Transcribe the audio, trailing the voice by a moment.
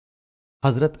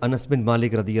Hazrat Anas bin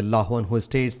Malik radiyallahu anhu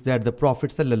states that the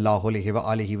Prophet sallallahu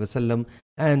alaihi wasallam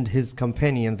and his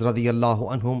companions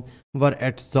radiyallahu anhum were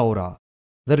at Zawra.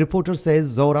 The reporter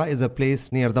says Zawra is a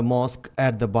place near the mosque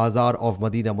at the bazaar of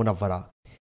Medina Munawwara.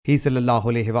 He sallallahu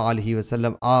alaihi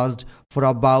wasallam asked for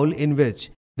a bowl in which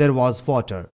there was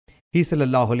water. He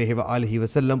sallallahu alaihi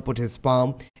wasallam put his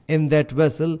palm in that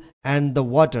vessel and the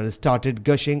water started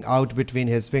gushing out between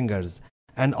his fingers,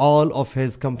 and all of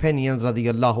his companions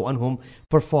radiyallahu anhum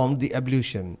performed the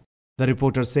ablution. The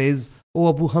reporter says, "O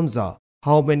Abu Hamza,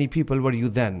 how many people were you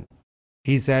then?"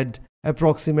 He said,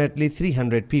 "Approximately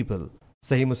 300 people."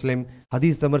 Sahih Muslim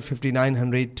Hadees number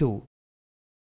 5902.